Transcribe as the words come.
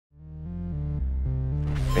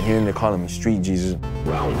Been hearing they calling me Street Jesus.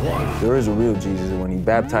 There is a real Jesus. When he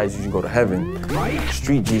baptized you, you go to heaven.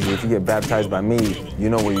 Street Jesus, if you get baptized by me, you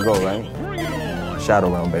know where you go, right? Shadow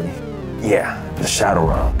realm, baby. Yeah, the shadow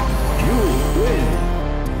realm.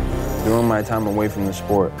 During my time away from the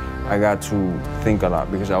sport, I got to think a lot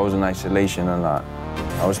because I was in isolation a lot.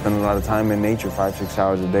 I was spending a lot of time in nature, 5-6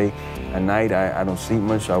 hours a day. At night, I don't sleep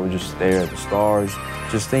much, so I would just stare at the stars,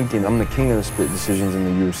 just thinking, I'm the king of the split decisions in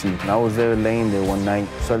the UFC. And I was there laying there one night,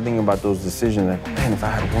 started thinking about those decisions, like, man, if I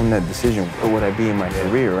had won that decision, where would I be in my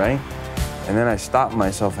career, right? And then I stopped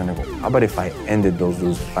myself and I go, how about if I ended those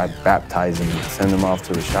dudes, if I baptize them and send them off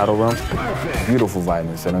to the shadow realm? Beautiful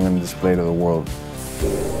violence that I'm gonna display to the world.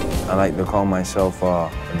 I like to call myself a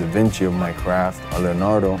Da Vinci of my craft, a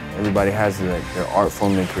Leonardo. Everybody has their art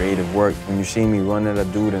form, their creative work. When you see me run at a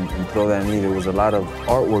dude and throw that knee, there was a lot of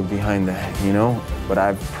artwork behind that, you know? But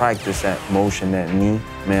I've practiced that motion, that knee.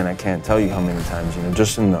 Man, I can't tell you how many times, you know,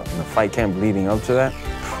 just in the fight camp leading up to that,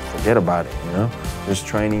 forget about it, you know? This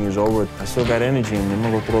training is over. I still got energy, and I'm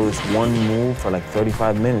gonna go throw this one move for like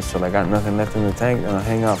 35 minutes till I got nothing left in the tank, and I'll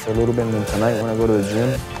hang out for a little bit, and then tonight when I go to the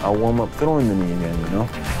gym, I'll warm up throwing the knee again, you know?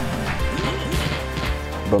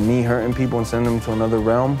 But me hurting people and sending them to another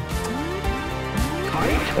realm,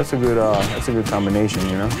 that's a good combination,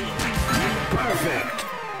 you know? Perfect.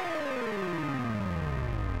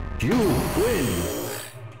 You win.